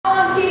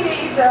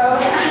Okay,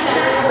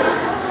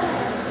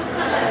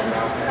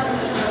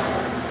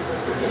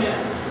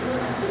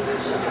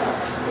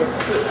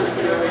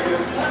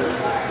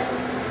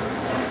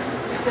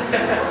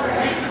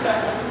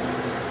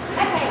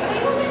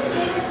 we wanted to do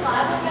this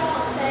live with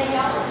y'all, so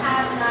y'all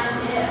have an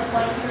idea of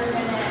what you were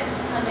going to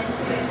come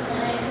into in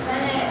clinic. Because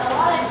I know a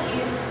lot of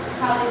you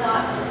probably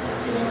thought that the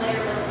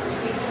simulator was the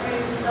treatment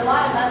room. Because a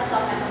lot of us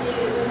thought that too.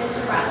 When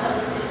Mr. Rice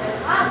always did those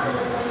live, so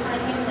that's when we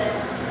kind of came to,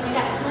 when we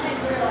got to clinic,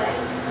 we were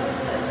like, what is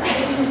this?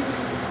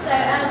 So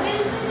we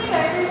just want to go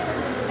over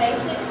some of the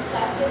basic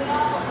stuff with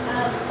y'all.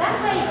 That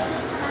way you'll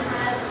just kind of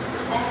have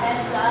a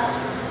heads up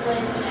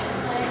when,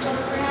 clinic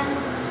goes around.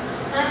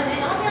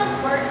 And on y'all's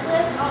work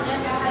list, I don't know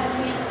if y'all had a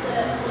chance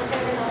to look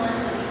over the one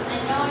that we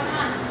sent y'all or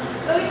not,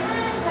 but we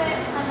kind of put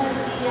some of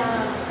the,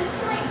 just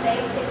kind of like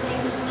basic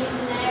things you need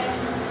to know.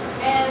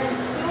 And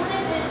we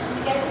wanted to just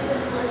to go through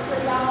this list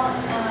with y'all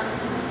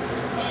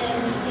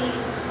and see,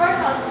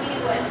 first I'll see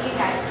what you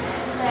guys know.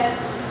 So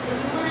if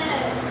you want to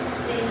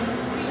see,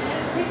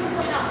 we can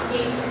point out the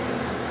game turn.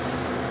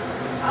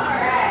 All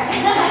right.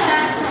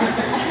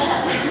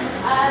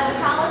 The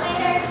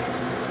collimator.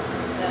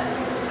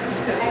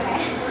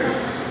 Okay.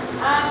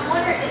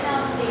 What are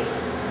MLCs?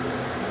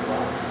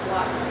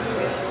 Slots and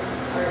wheels,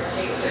 or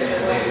shapes the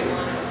way we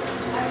want it.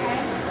 Okay.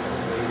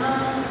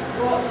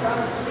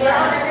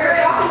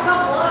 Y'all can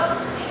come look.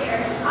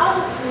 Here. I'll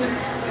just do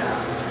that.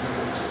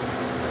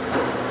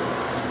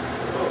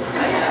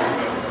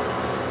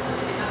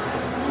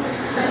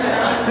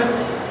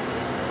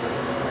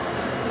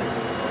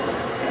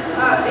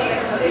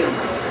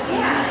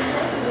 Yeah.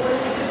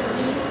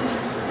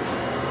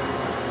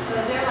 So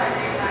is there like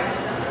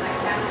something like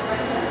that?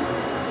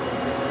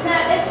 No,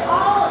 it's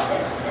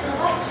an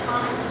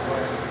electronic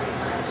source pretty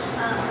much.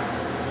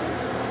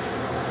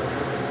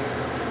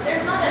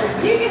 There's not a,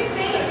 You can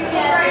see if you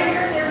look right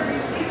here,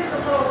 these are the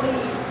little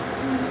leaves.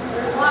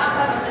 There's lots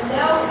of them, and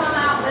they'll come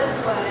out this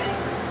way.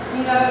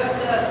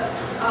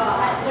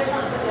 there's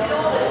not a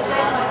Field is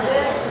shaped like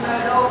this,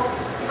 they'll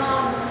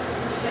come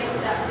to shape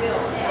that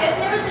field. If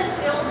there was a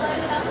field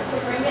loaded up, we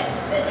could bring it,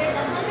 but there's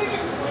 120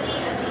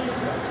 of these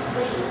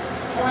leads.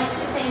 And like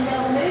she was saying,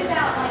 they'll move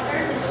out, like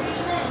during the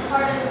treatment,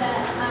 part of the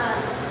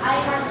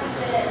IMRT,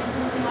 the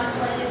intensity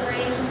modulated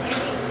radiation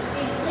therapy,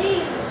 these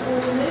leads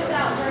will move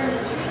out during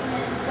the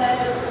treatment, so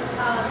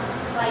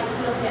like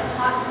you'll get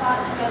hot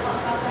spots, we gotta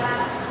talk about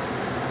that.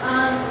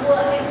 Well,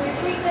 okay, when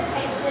you're treating the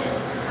patient,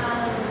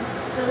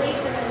 the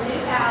leaves are going to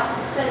move out,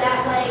 so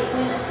that way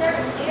when a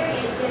certain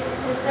area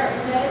gets to a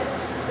certain dose,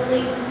 the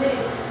leaves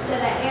move, so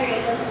that area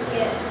doesn't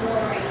get more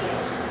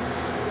radiation.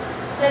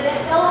 So that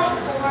they'll like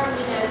form,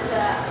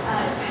 the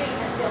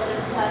treatment field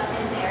and stuff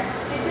in there.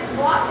 It just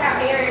blocks out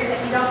areas that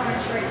you don't want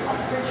to treat.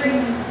 Like if you're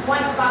treating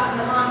one spot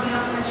in the lung, you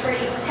don't want to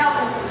treat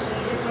healthy tissue,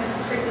 you just want to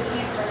treat the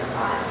cancerous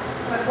spot.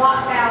 So it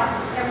blocks out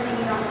everything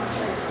you don't want to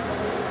treat.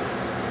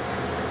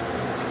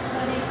 Does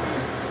that make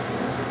sense?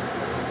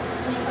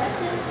 Any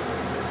questions?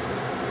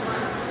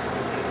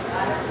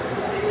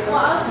 Well,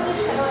 I was going to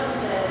show them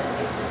the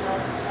asymmetric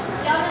jaws.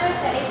 Do y'all know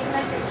what the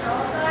asymmetric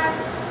jaws are?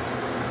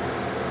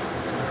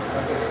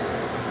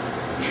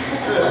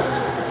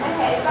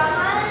 Okay,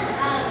 behind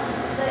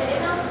the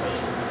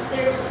MLCs,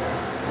 there's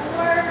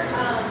 4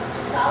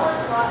 solid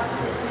blocks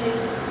that move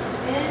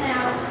in and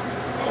out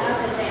and up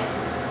and down.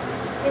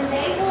 And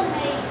they will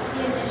make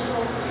the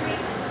initial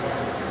treatment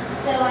field.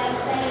 So like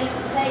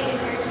say if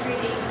you're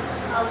treating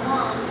a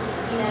lung,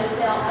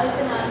 they'll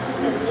open up to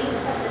the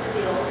length of the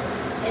field,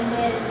 and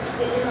then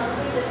the MLC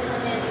would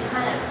come in and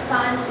kind of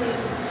fine-tune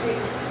the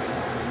treatment.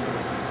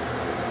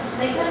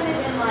 They kind of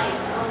move in like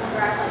on the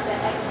graph, like the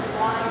X and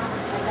Y,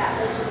 like that.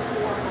 There's just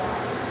 4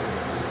 blocks.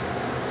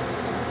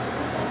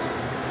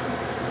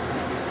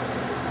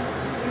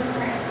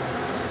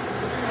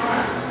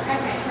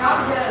 Okay.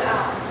 I'll get it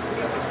out.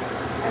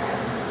 Okay.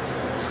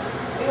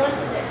 We want to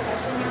put the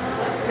accessory mount on?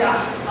 Let's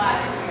maybe slide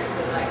in here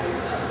because I do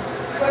stuff.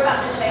 We're about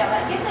to show y'all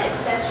that. Get the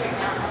accessory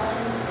mount on.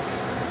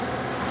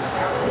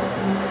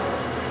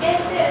 And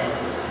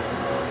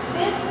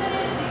this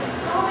move, the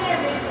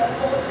collimator moves a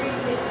full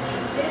 360.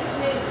 This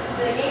move,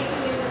 the gantry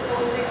moves a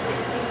full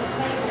 360. The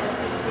table with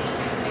these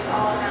things move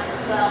all around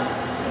as well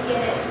to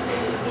get it to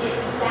the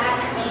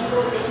exact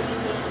angle that you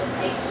need the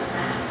patient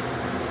at.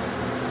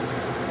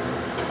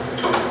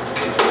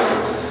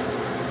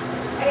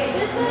 Okay,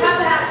 this is How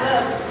about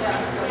this?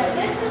 yeah,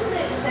 this is the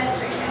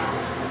accessory mount.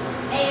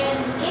 And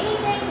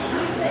anything that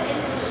you put in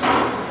the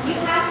sheet, you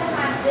have to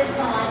have this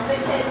on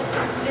because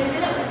the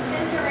minute it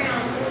spins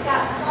around, it's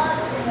got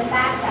plugs in the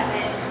back of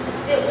it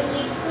that when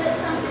you put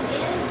something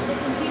in, the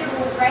computer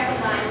will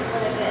recognize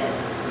what it is.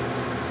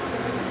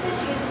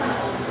 Especially it's kind of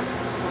old.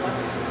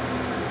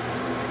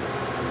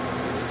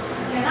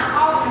 Yeah, not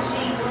all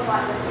machines look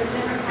like this. There's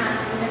different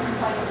kinds and different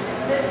places.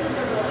 This is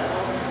the really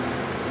old.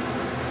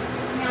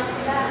 Can y'all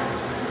see that?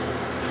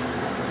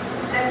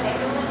 Okay,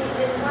 and when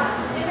it's got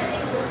different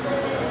things will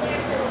flip into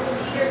there so the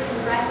computer can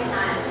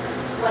recognize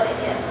what it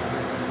is.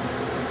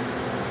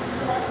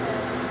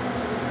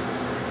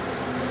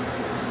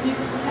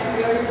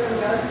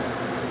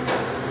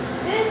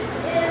 This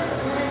is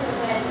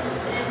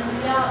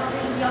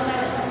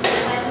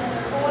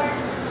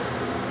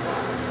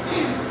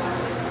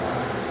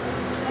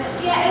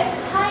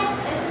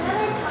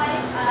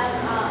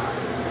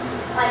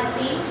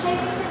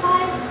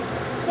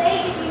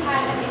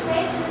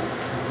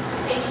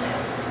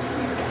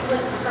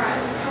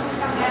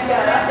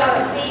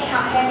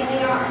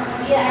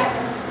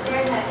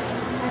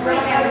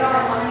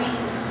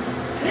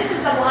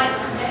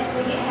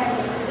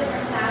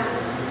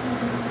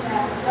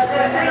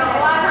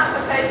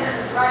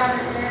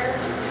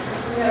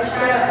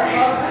Give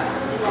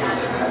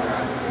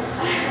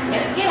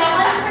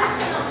one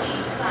person on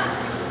each side.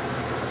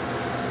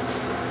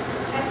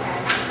 Okay.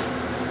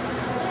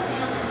 Put it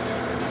down and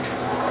then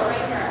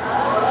right here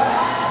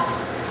up.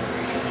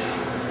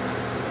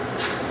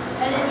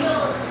 And then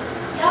y'all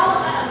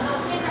don't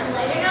stand there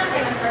later. You're not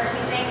standing first.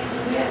 You think you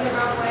do it the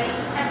wrong way.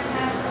 You just have to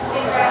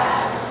figure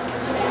out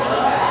what you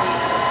want.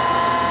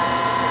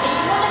 And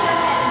you want to go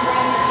ahead and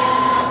bring your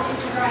insult to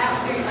your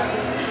out here. You're not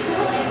going to see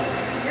the legs.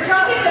 You're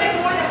not going to say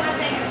more than one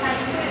thing at a time.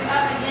 You do it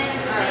up and in at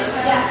the same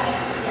time. Yeah.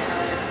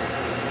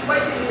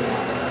 Wait till you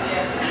want.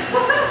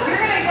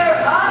 You're going to go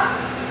up.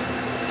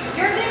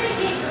 You're going to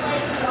get the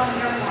label on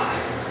your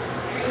water.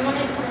 You want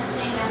to kind of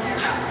stand down there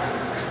by it.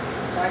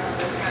 So I can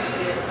just kind of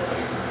do it so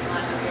it's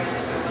not going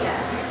to go. Yeah.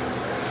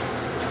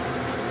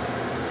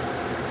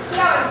 See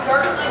how it's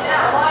jerking like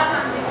that?